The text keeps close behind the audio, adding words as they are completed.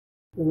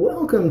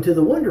Welcome to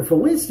the wonderful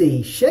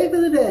Wednesday Shave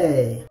of the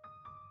Day.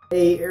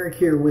 Hey, Eric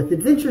here with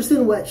Adventures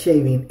in Wet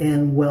Shaving,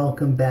 and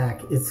welcome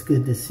back. It's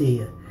good to see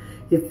you.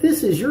 If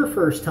this is your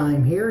first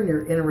time here and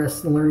you're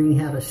interested in learning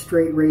how to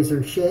straight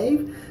razor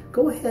shave,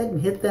 go ahead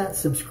and hit that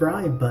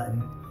subscribe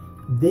button.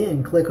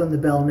 Then click on the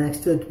bell next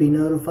to it to be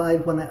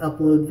notified when I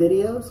upload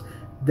videos.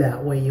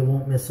 That way you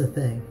won't miss a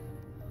thing.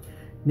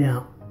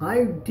 Now,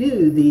 I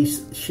do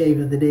these Shave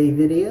of the Day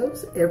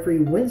videos every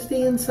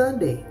Wednesday and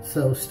Sunday,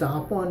 so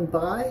stop on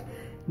by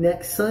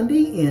next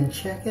Sunday and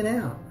check it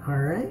out,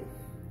 alright?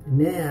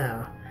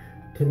 Now,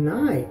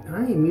 tonight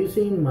I am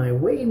using my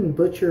Wade &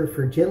 Butcher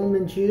for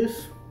Gentleman's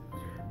Use.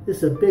 This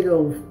is a big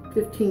old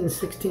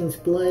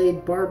 15/16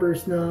 blade,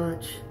 barber's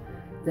notch,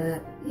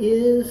 that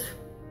is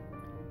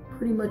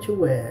pretty much a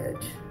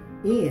wedge,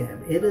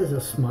 and it is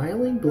a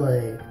smiling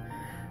blade.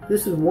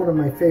 This is one of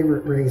my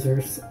favorite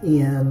razors,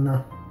 and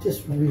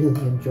just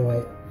really enjoy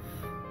it.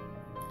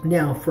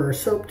 Now for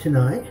soap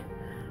tonight,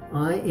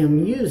 I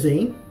am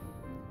using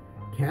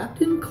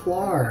Captain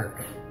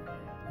Clark.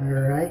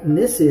 Alright, and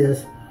this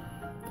is,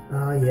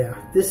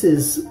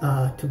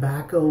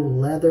 tobacco,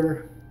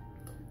 leather,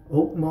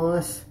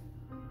 oakmoss,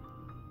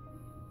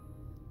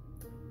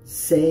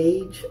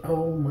 sage,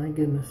 oh my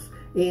goodness,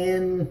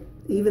 and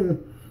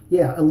even,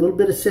 a little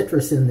bit of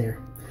citrus in there.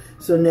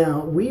 So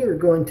now we are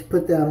going to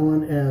put that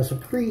on as a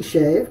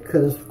pre-shave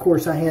because of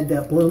course I had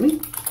that blooming.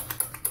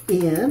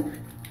 And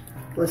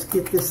let's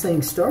get this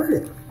thing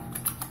started.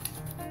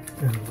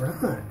 All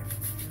right.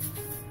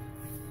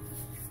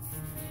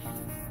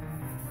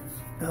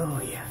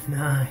 Oh yeah,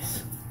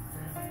 nice.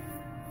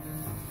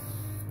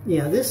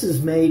 Yeah, this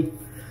is made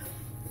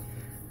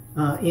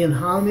in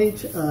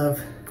homage of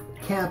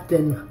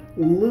Captain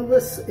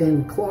Lewis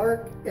and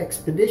Clark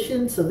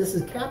Expedition. So this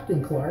is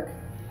Captain Clark.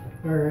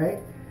 All right.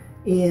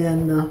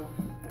 And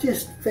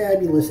just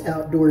fabulous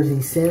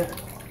outdoorsy scent.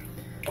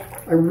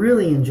 I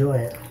really enjoy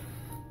it.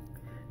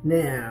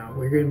 Now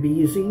we're going to be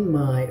using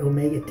my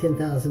Omega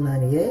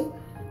 10098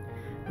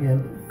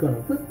 and going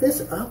to whip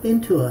this up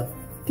into a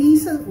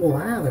decent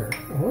lather.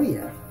 Oh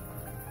yeah.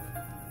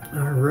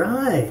 All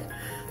right.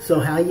 So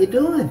how you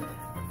doing?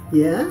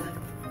 Yeah?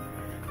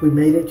 We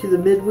made it to the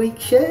midweek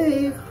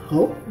shave.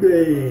 Hump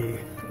day.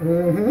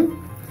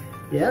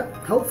 Yep.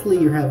 Hopefully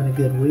you're having a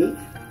good week.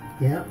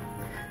 Yep.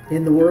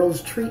 And the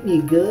world's treating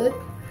you good.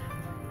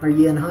 Are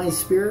you in high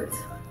spirits?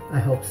 I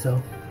hope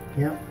so.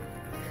 Yep.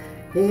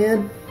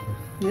 And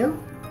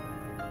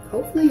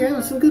hopefully you're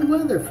having some good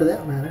weather for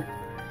that matter.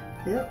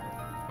 Yep.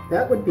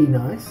 That would be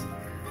nice.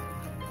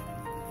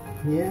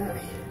 Yeah.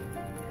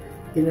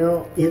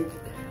 It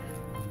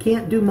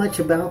can't do much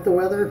about the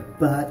weather,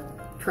 but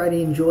try to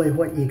enjoy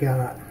what you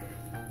got.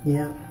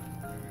 Yeah.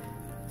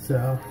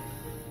 So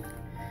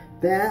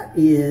that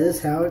is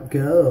how it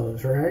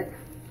goes, right?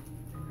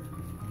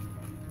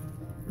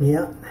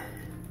 Yep.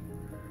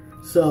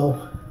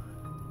 So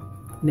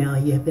now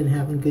you've been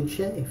having good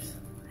shaves,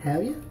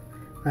 have you?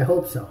 I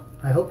hope so.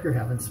 I hope you're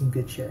having some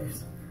good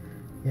shaves.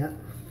 Yeah.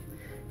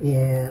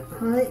 And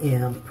I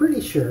am pretty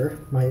sure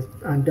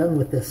I'm done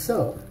with this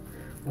soap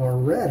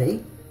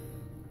already.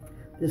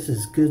 This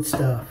is good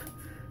stuff.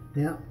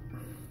 Yeah.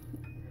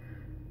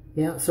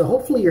 Yeah, so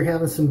hopefully you're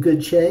having some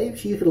good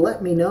shaves. You could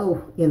let me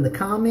know in the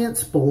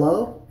comments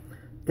below.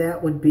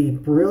 That would be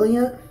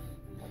brilliant.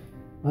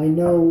 I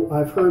know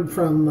I've heard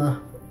from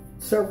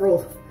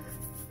several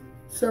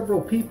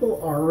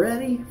people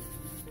already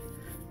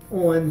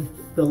on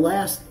the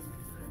last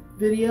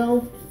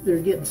video. They're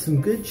getting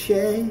some good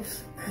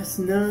shaves. That's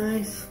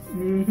nice.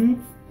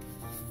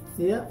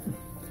 Yep.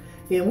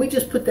 And we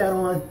just put that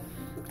on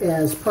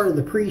as part of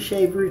the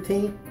pre-shave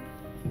routine.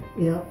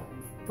 As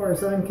far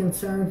as I'm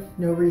concerned,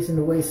 no reason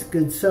to waste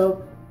good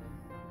soap.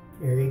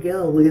 There you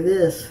go. Look at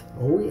this.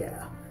 Oh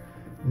yeah.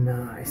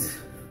 Nice.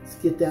 Let's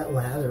get that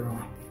lather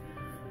on.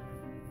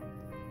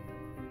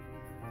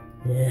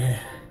 Yeah.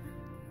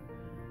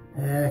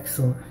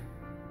 Excellent.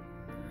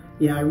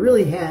 Yeah, I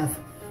really have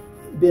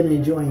been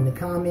enjoying the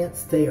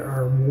comments. They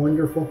are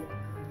wonderful.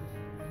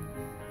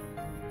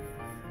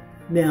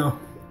 Now,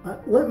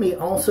 let me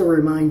also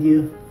remind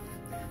you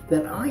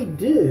that I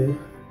do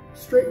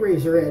Straight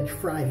Razor Edge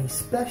Friday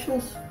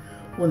specials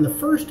on the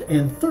first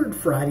and third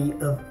Friday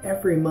of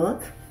every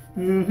month.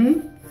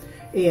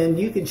 And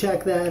you can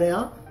check that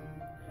out.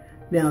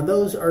 Now,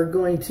 those are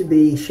going to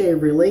be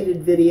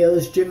shave-related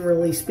videos,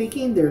 generally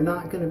speaking. They're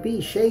not going to be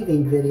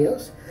shaving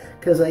videos,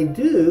 because I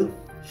do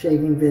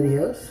shaving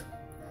videos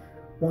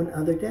on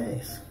other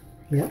days.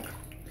 Yep.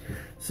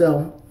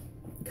 So,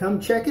 come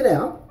check it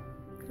out.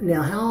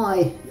 Now, how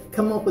I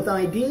come up with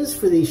ideas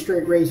for these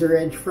Straight Razor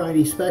Edge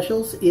Friday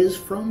specials is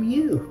from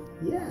you.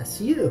 Yes,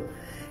 you.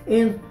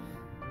 And,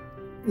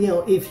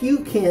 if you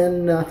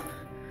can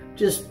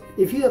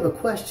if you have a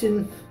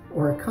question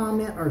or a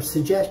comment or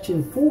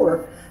suggestion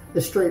for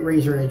the Straight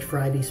Razor Edge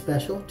Friday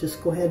special,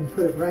 just go ahead and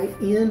put it right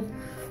in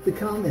the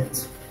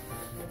comments.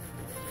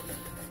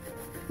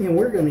 And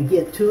we're going to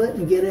get to it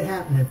and get it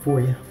happening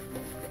for you.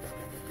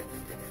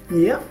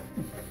 Yep.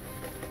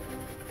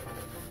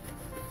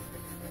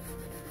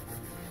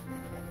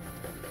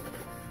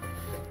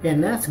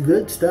 And that's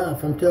good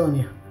stuff, I'm telling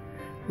you.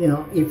 You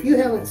know, if you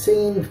haven't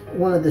seen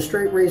one of the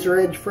Straight Razor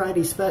Edge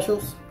Friday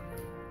specials,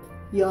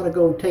 you ought to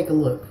go take a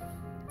look.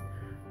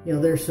 You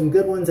know, there's some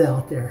good ones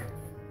out there.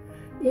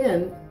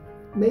 And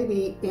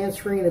maybe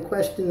answering a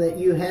question that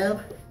you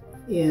have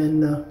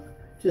and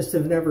just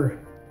have never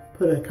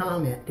put a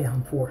comment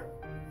down for.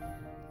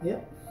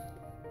 Yep.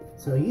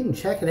 So you can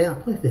check it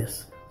out. Look at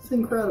this. It's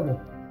incredible.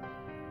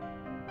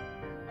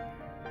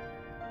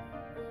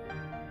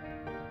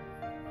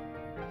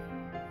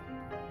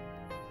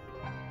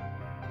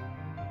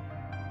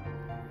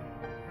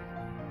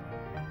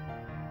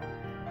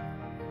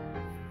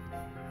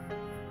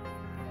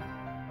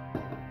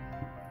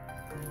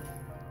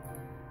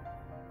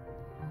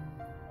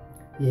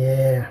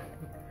 Yeah,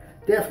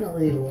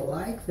 definitely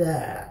like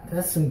that.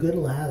 That's some good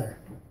lather.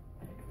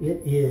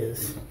 It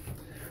is.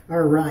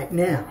 All right,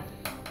 now,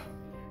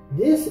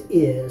 this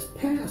is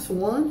pass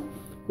 1,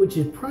 which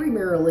is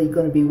primarily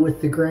going to be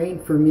with the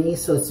grain for me,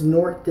 so it's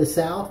north to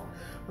south.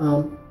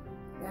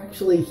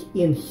 Actually,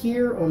 in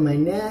here on my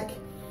neck,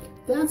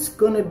 that's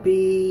going to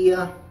be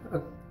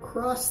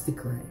across the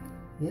grain.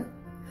 Yeah.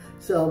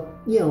 So,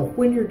 you know,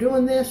 when you're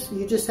doing this,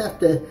 you just have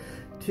to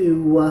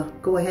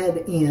go ahead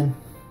and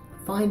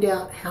find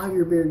out how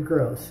your beard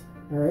grows.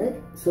 All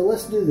right, so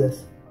let's do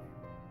this.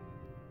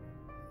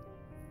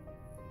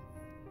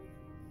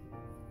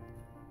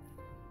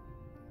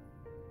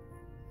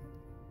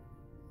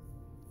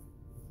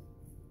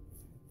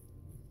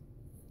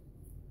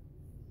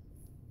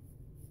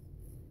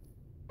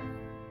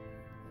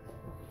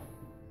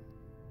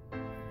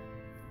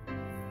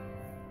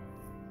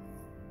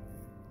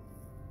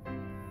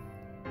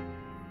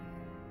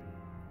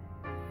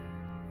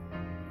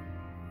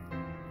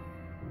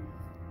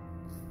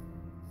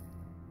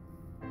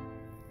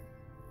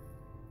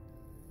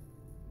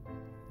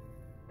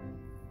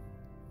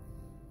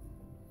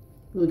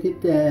 Look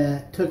at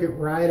that, took it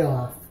right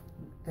off.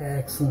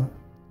 Excellent.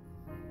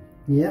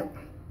 Yep.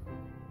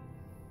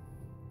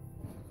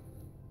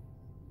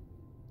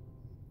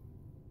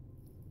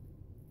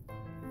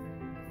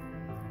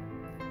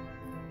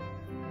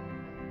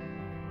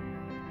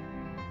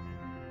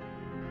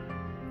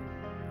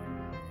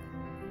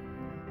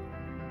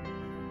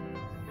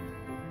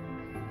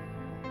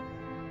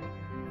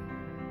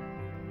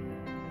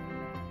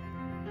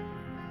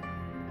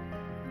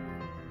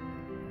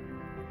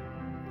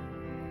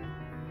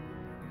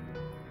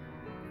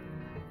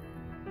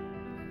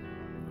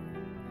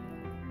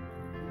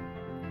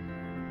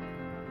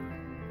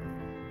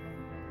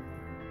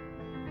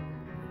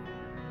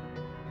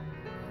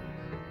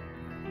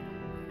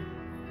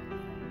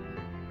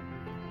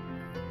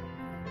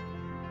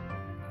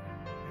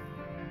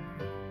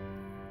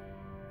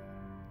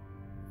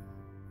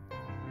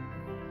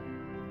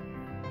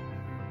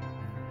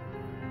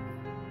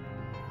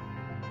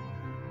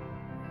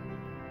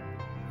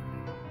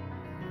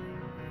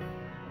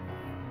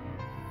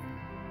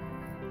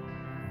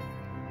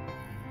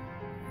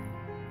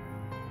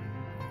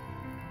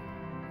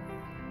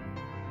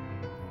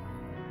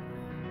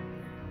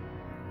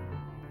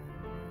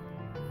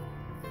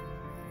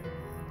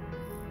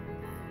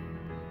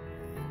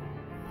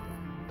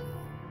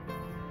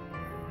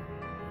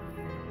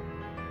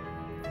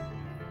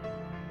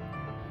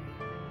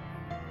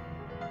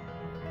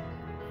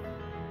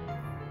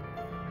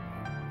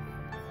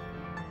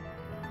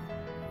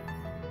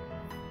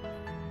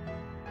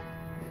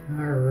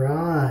 All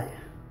right,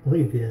 look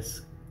at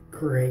this.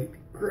 Great,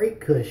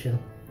 great cushion.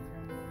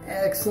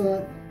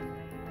 Excellent.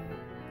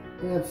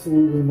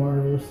 Absolutely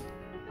marvelous.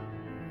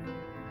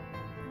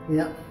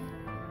 Yep.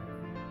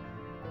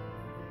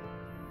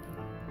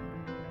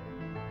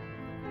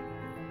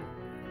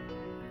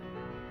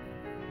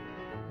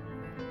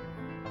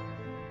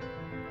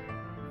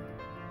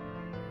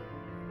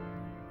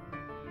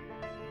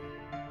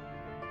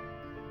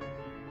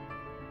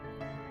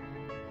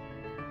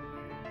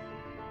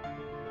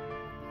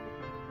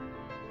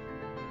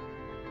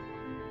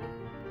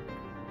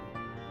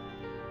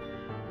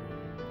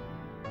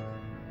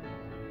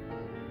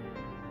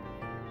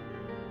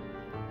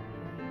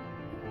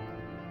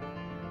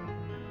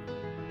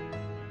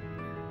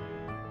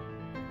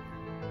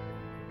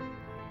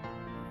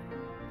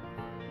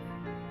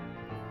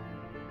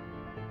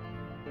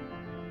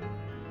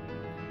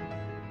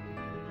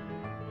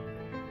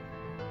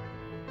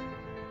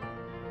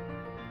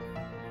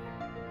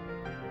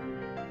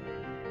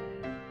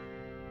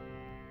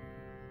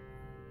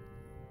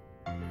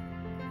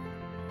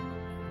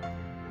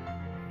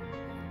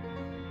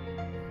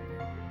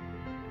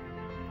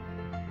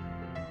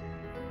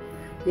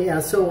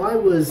 Yeah, so I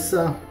was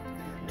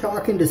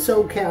talking to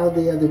SoCal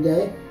the other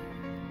day,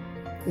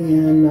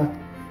 and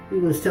he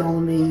was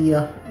telling me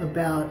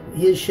about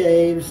his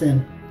shaves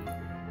and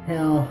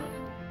how,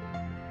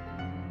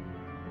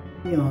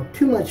 you know,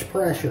 too much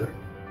pressure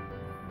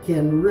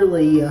can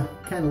really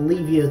kind of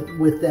leave you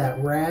with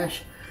that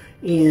rash.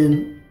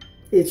 And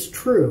it's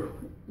true,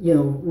 you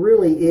know,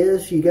 really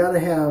is. You got to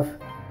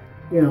have,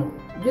 you know,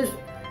 just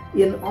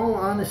in all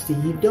honesty,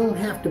 you don't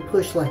have to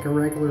push like a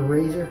regular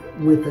razor.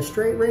 With a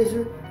straight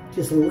razor,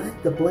 just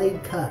let the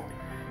blade cut.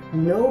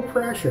 No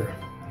pressure.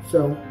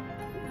 So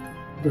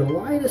the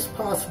lightest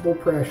possible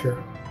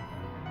pressure.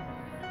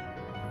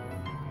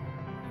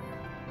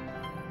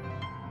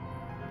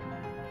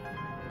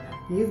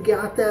 You've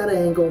got that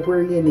angle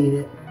where you need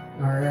it,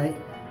 all right?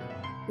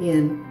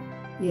 And,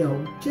 you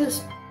know,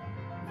 just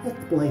let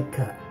the blade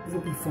cut. It'll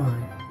be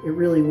fine. It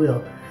really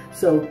will.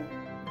 So,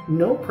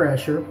 no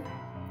pressure.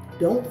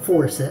 Don't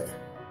force it.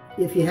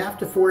 If you have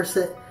to force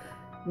it,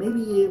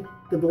 maybe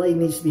the blade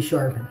needs to be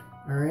sharpened,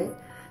 all right?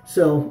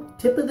 So,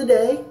 tip of the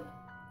day,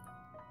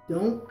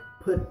 don't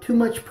put too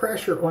much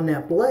pressure on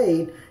that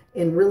blade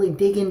and really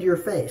dig into your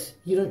face.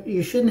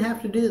 You shouldn't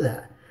have to do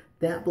that.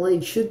 That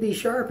blade should be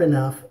sharp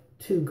enough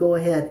to go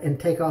ahead and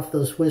take off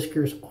those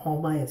whiskers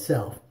all by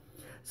itself.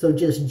 So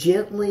just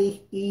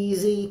gently,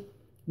 easy,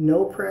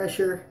 no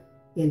pressure,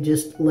 and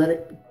just let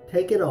it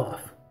take it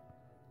off.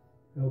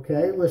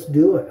 Okay, let's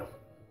do it.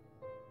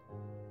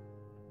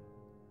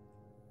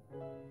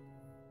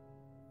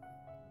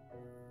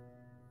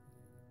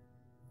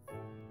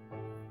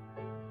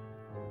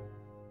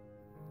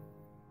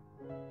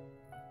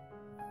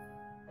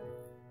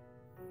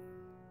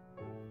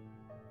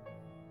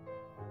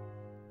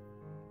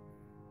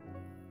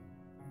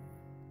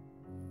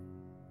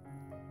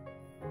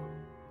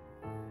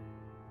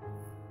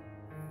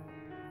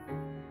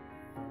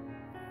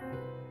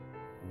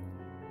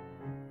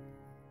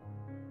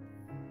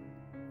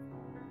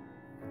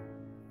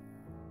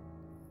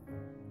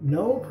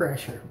 No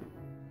pressure.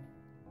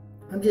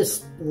 I'm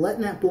just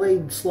letting that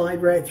blade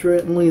slide right through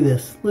it, and look at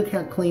this. Look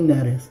how clean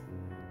that is.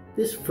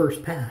 This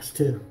first pass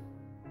too.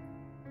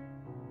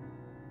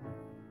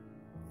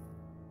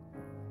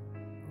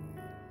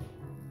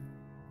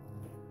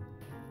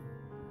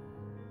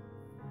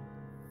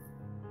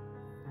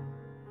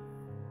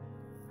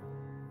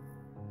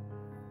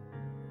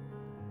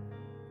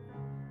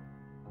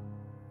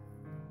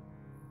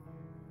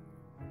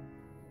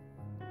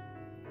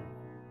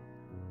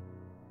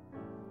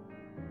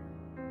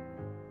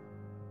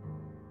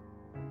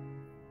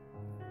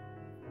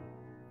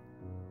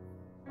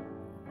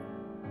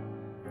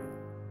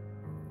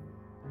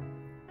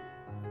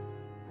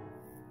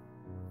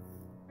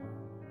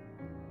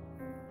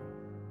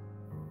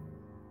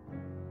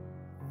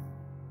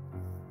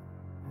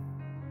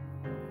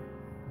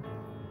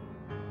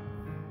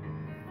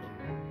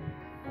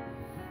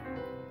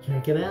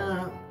 Check it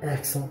out.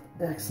 Excellent,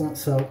 excellent.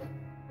 So,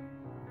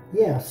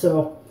 yeah,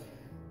 so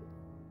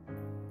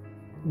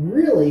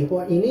really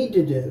what you need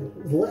to do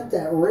is let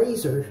that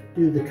razor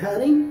do the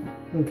cutting,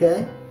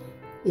 okay?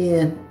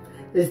 And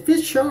if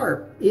it's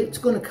sharp, it's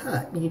going to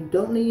cut. You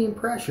don't need any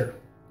pressure.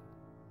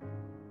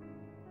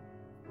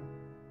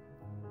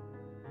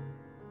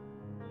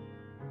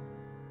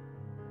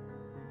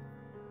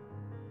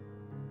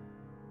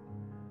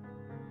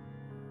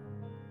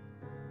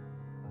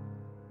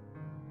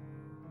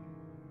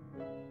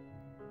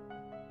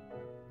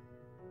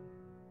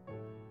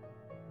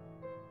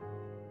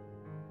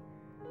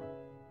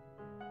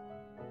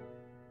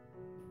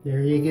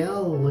 There you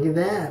go. Look at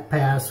that.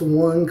 Pass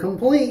one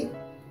complete.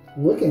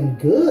 Looking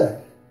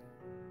good.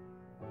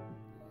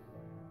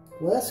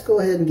 Let's go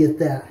ahead and get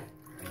that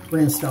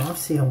rinsed off.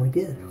 See how we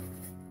did.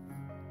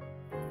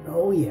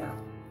 Oh yeah.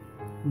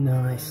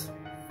 Nice.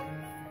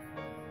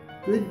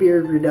 Good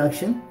beard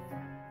reduction.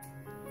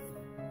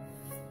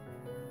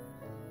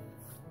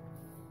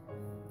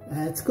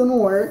 That's going to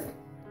work.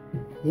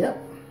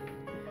 Yep.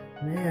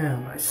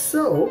 Now my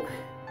soap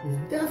is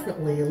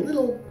definitely a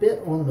little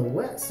bit on the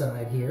wet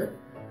side here.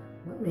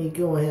 Let me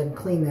go ahead and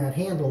clean that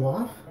handle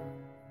off.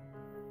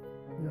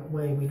 That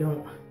way we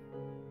don't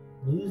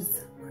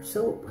lose our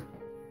soap.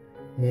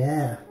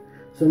 Yeah.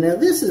 So now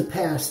this is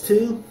pass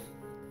 2.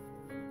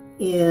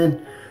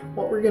 And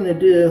what we're going to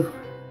do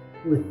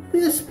with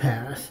this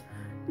pass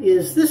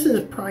is this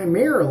is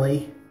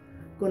primarily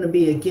going to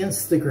be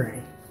against the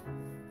grain.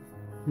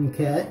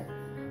 Okay.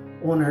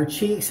 On our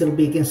cheeks it'll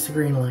be against the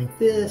grain like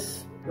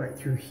this, right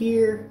through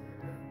here.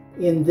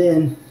 And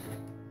then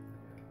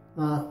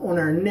on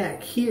our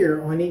neck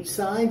here on each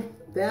side,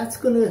 that's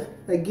going to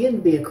again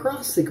be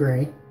across the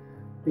grain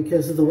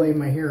because of the way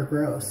my hair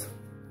grows.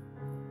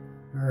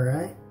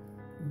 Alright,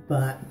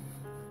 but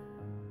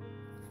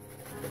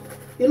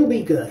it'll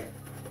be good.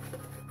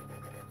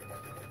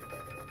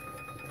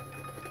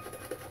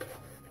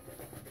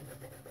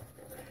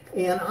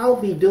 And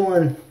I'll be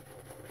doing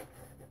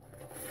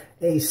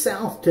a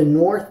south to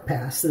north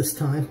pass this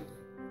time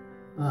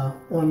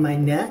on my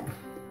neck.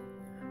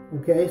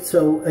 Okay,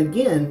 so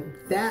again,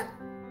 that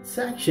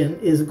section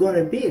is going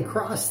to be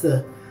across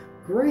the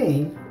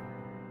grain.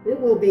 It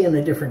will be in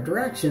a different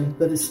direction,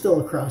 but it's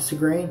still across the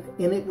grain,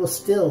 and it will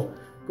still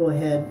go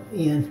ahead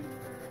and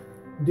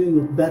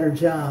do a better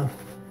job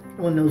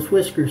on those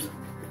whiskers.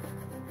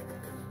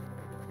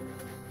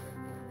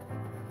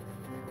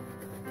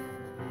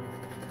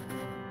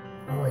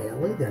 Oh yeah,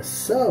 look at that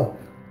soap.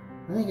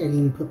 I think I can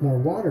even put more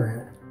water in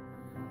it.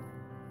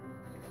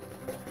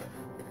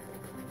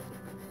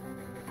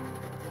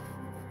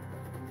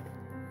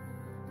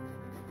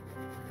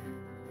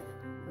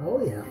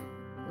 Oh yeah.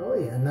 Oh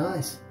yeah,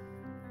 nice.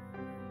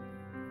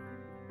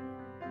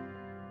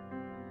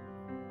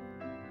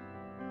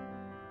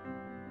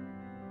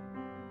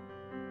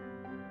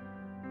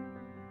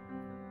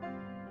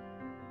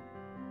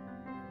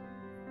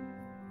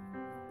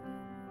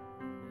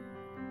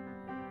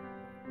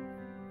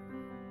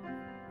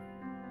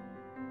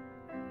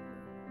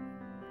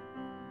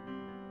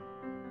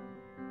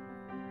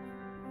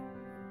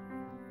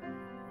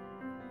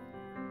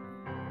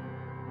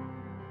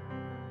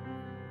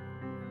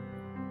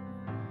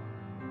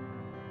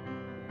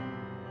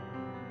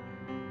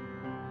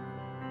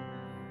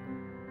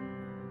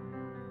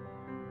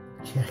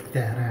 Check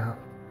that out.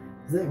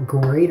 Is that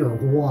great or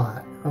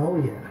what? Oh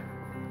yeah.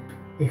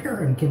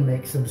 Aaron can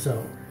make some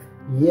soap.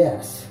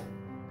 Yes,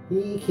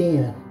 he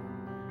can.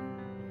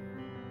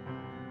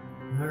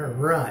 All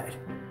right.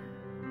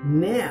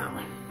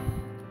 Now,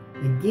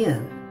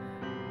 again,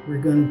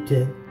 we're going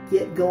to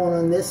get going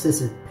on this.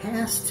 This is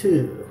pass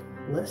 2.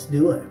 Let's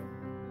do it.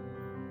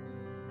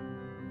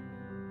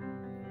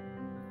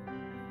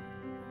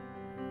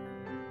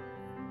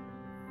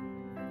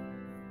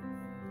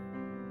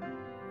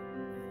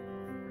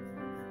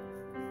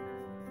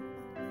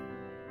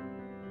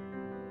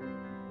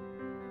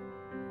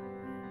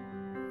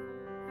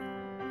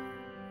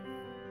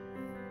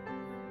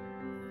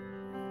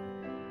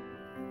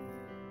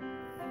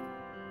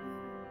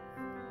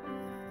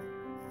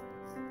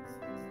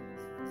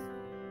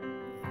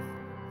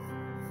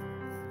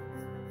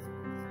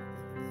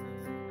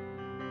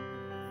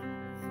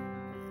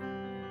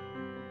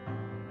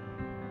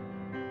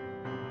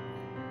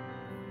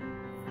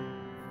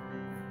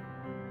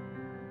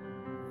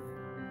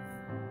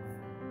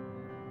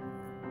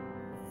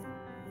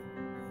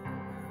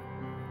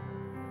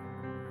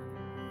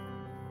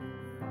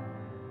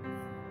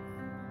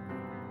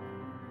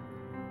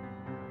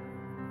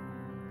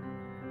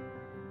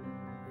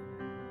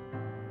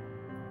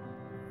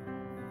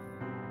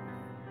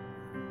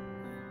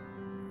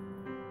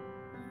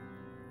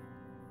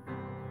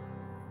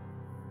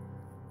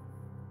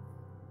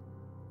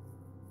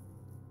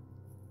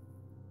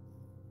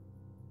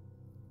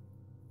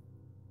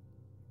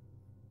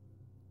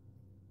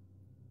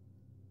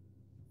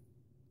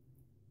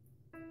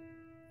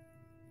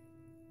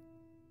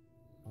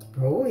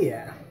 Oh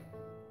yeah,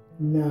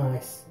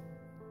 nice.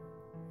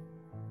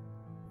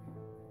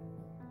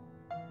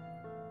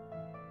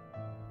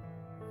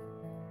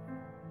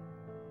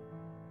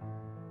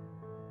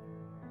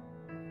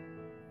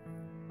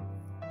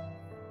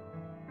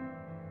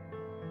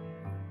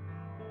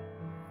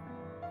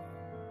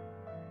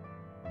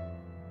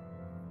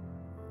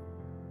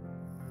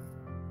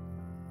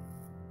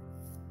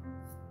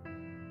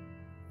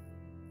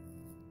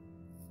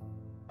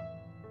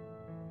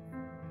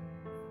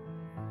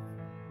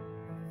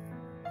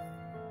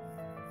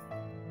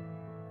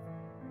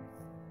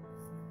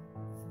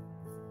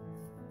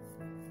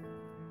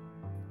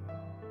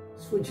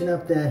 Switching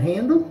up that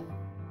handle.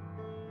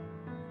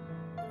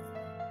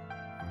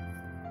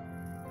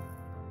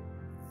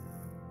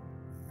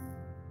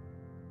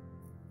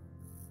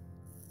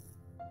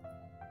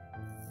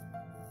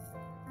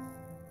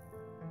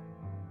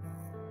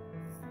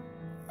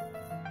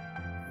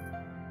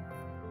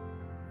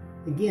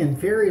 Again,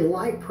 very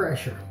light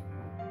pressure.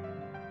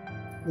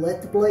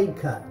 Let the blade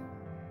cut.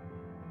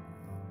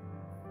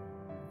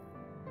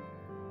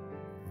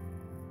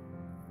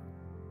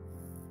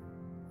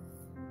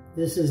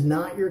 This is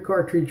not your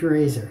cartridge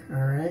razor, all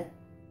right?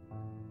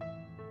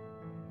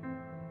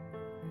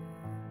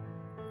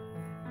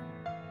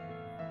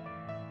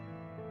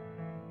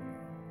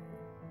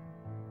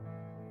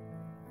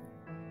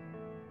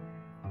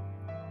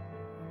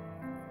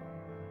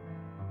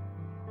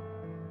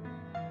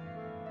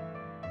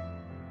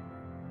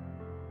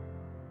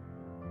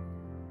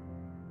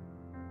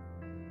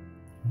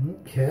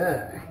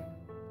 Okay,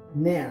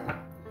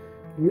 now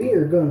we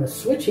are going to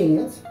switch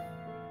hands,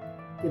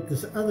 get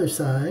this other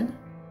side.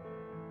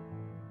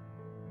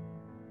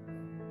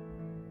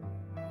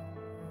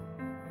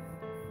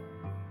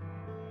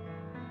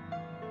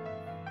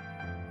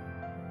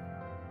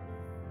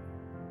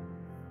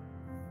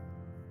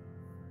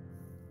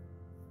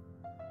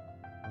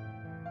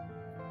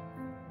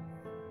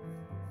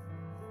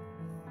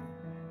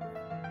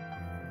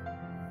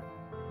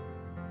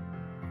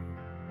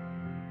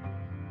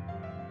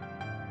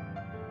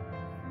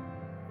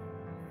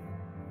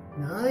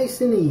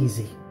 Nice and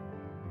easy.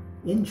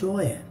 Enjoy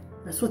it.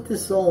 That's what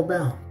this is all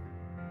about.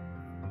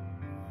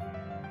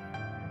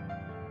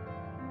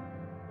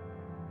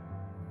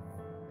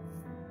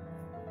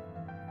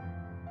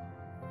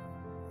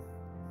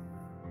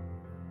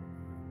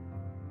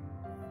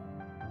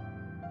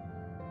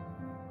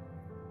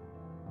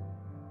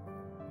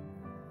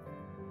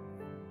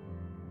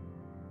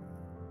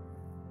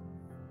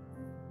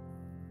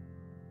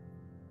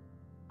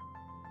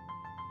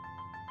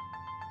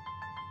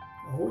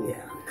 Oh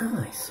yeah,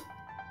 nice.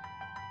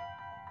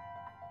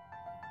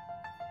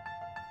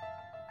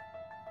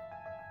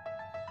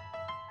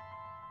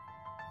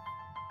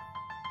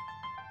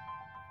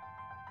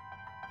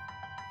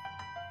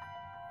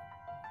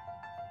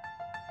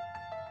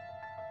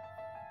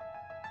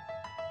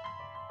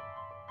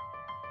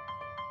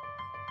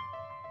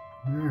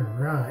 All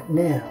right,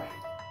 now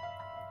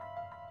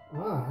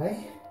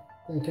I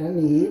think I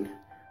need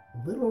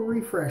a little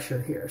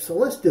refresher here, so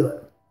let's do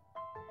it.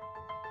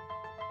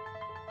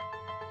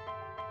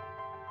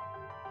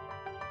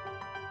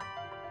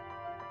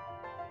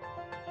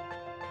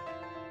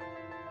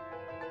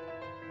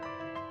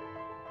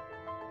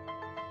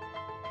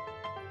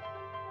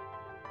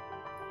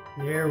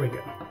 There we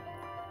go.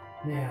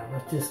 Now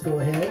let's just go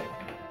ahead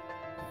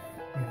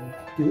and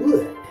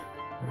do it.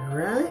 All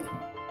right.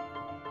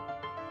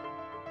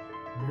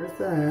 There's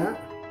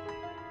that.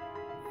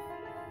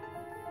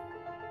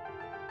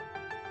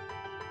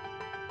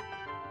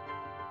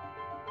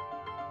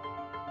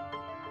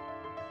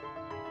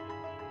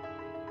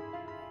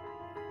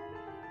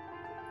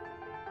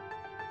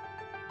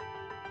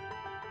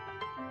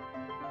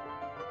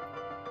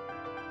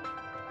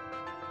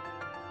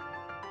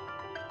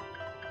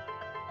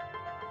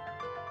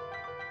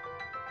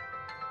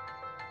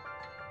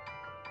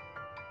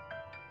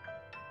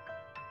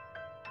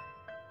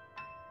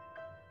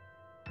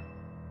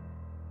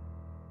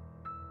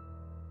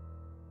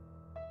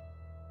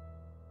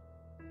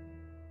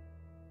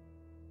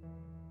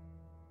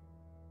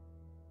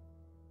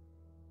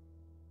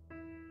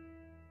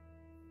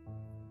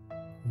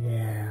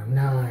 Yeah,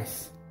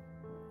 nice.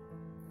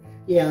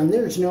 Yeah, and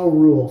there's no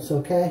rules,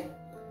 okay?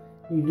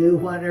 You do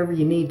whatever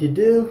you need to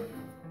do.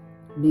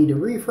 You need to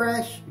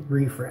refresh,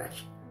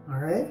 refresh. All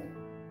right?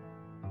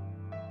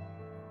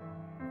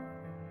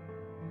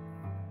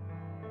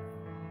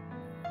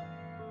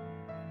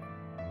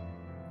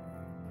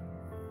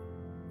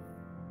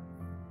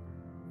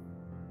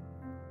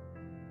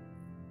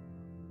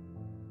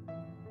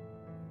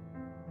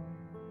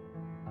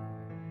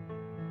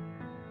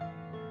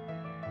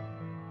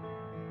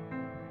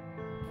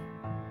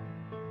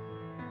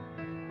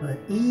 But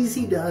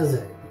easy does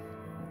it.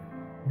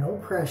 No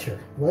pressure.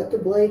 Let the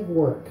blade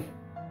work.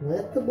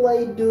 Let the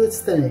blade do its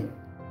thing.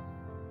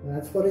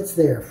 That's what it's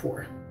there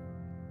for.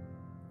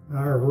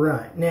 All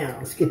right, now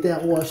let's get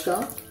that washed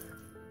off.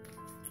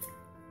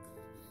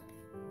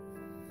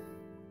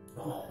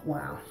 Oh,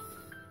 wow.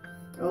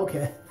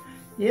 Okay.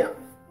 Yep.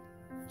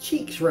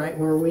 Cheeks right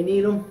where we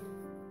need them.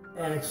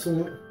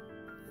 Excellent.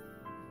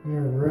 All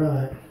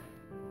right.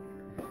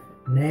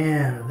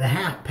 Now, the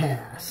half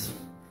pass.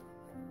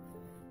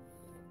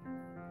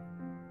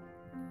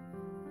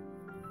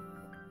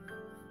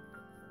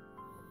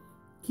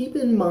 Keep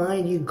in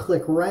mind you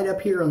click right up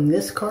here on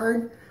this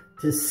card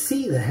to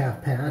see the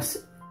half pass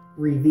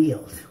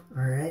revealed.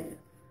 All right,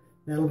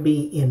 that'll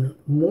be in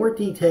more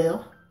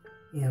detail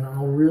and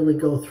I'll really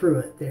go through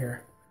it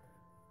there.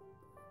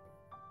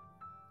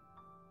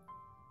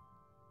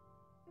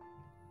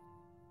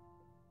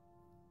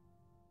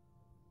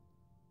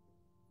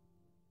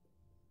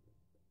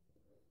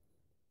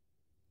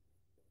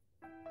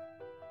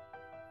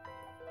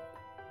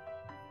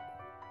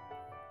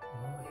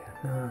 Oh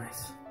yeah,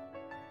 nice.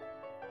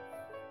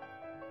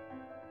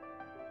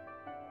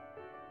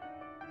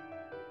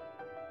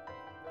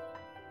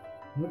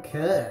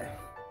 Okay.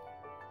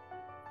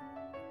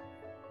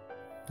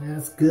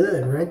 That's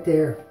good right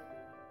there.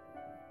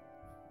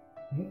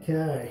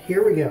 Okay,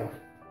 here we go.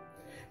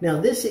 Now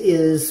this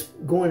is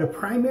going to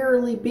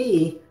primarily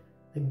be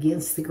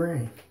against the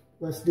grain.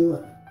 Let's do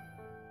it.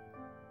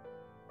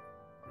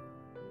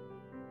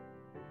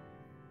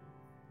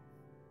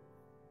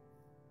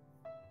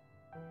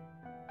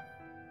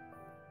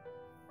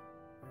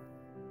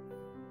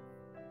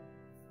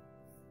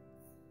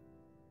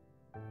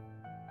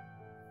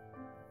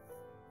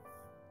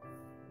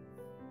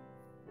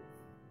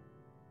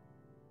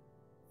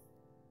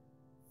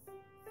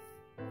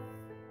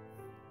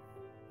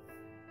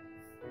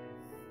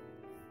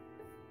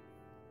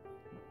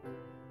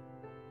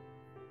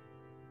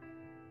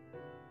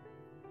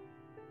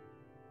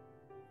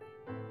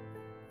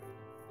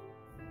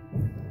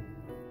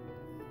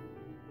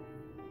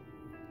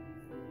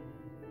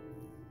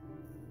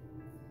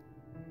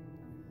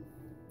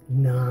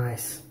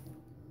 Nice.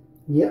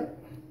 Yep.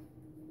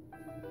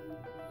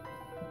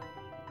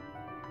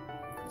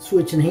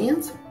 Switching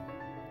hands.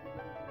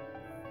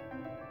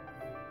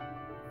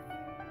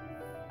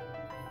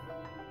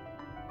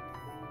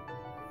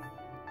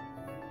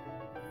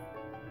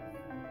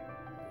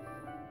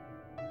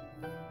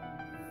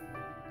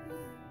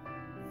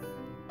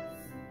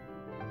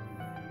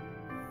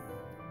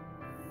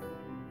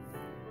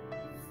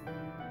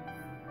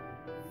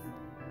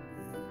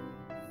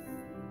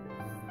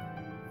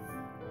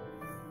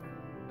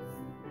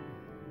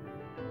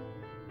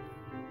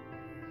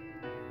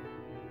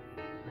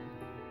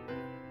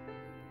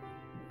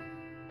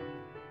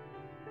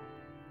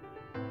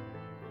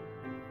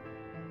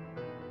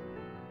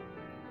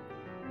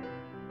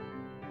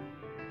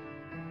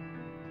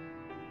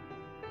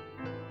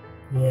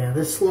 Yeah,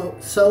 this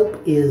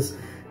soap is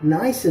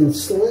nice and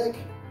slick.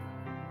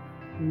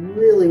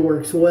 Really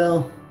works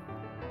well.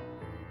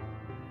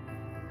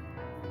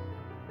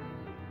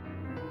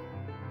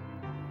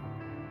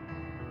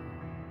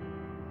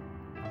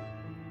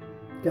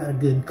 Got a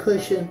good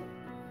cushion.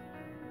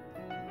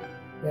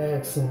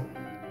 Excellent.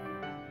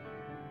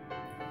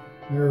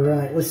 All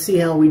right, let's see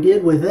how we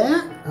did with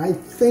that. I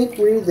think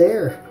we're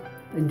there.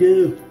 I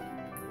do.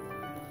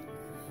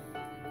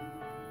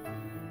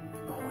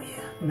 Oh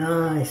yeah,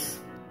 nice.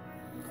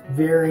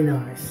 Very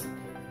nice.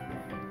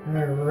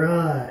 All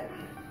right.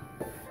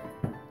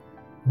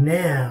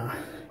 Now,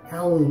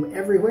 Aloe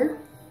everywhere.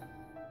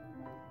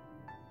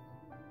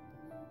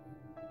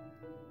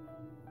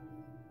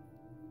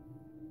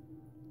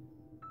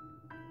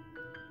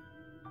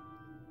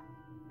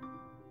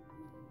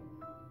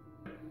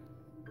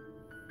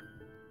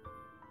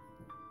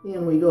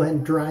 And we go ahead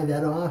and dry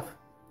that off.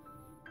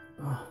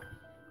 Oh,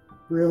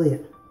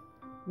 brilliant.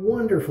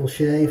 Wonderful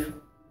shave.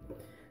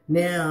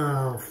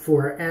 Now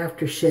for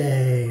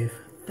aftershave,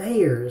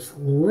 Thayers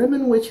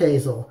Lemon Witch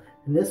Hazel.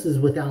 And this is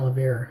with aloe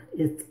vera.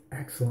 It's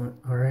excellent,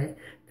 all right?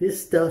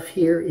 This stuff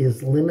here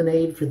is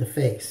lemonade for the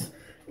face.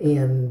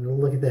 And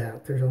look at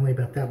that. There's only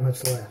about that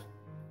much left.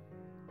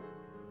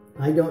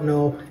 I don't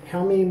know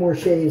how many more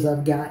shaves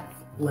I've got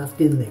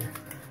left in there,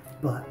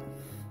 but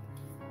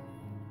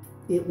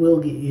it will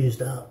get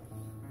used up.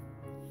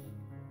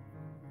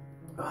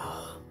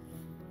 Oh.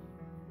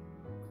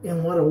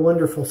 And what a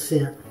wonderful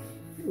scent.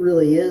 It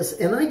really is.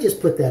 And I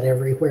just put that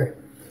everywhere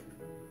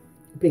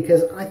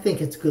because I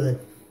think it's good.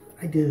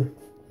 I do.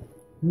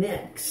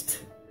 Next,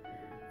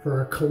 for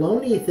our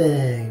cologne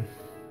thing.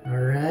 All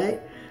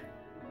right.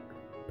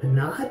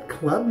 Pinaud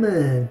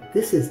Clubman.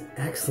 This is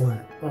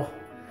excellent. Oh.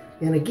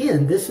 And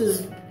again, this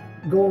is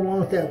going along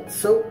with that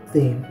soap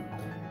theme.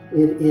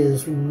 It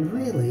is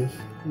really,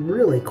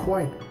 really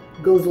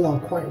goes along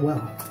quite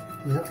well.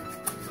 Yep.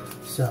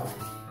 So.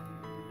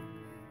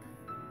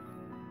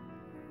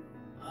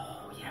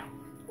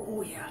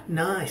 Oh yeah,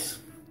 nice.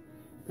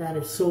 That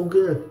is so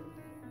good.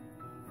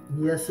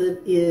 Yes,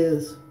 it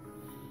is.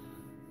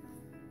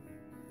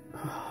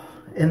 Oh,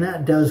 and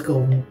that does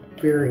go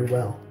very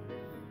well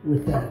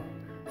with that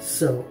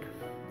soap.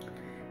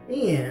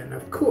 And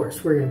of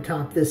course, we're going to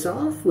top this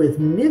off with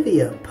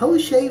Nivea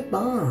Post-Shave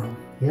Balm.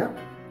 Yep.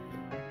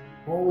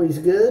 Always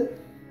good.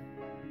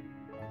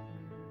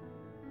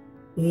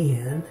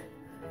 And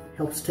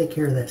helps take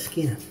care of that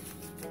skin.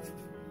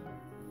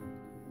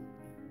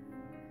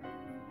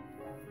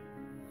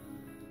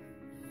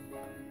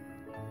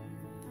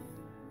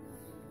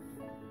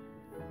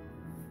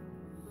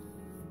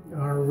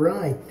 All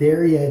right,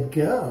 there you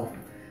go.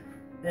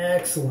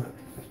 Excellent.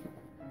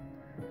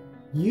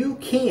 You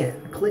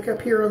can click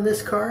up here on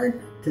this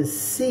card to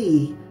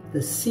see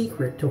the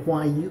secret to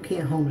why you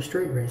can't hone a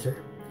straight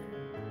razor.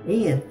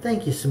 And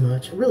thank you so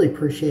much. I really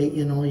appreciate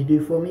you and all you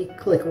do for me.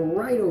 Click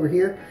right over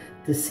here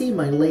to see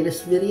my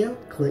latest video.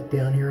 Click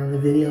down here on the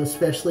video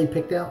especially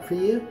picked out for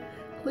you.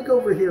 Click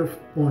over here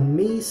on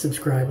me,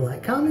 subscribe,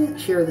 like, comment,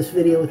 share this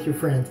video with your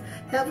friends.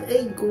 Have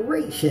a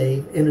great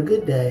shave and a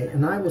good day,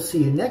 and I will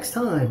see you next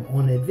time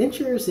on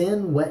Adventures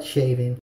in Wet Shaving.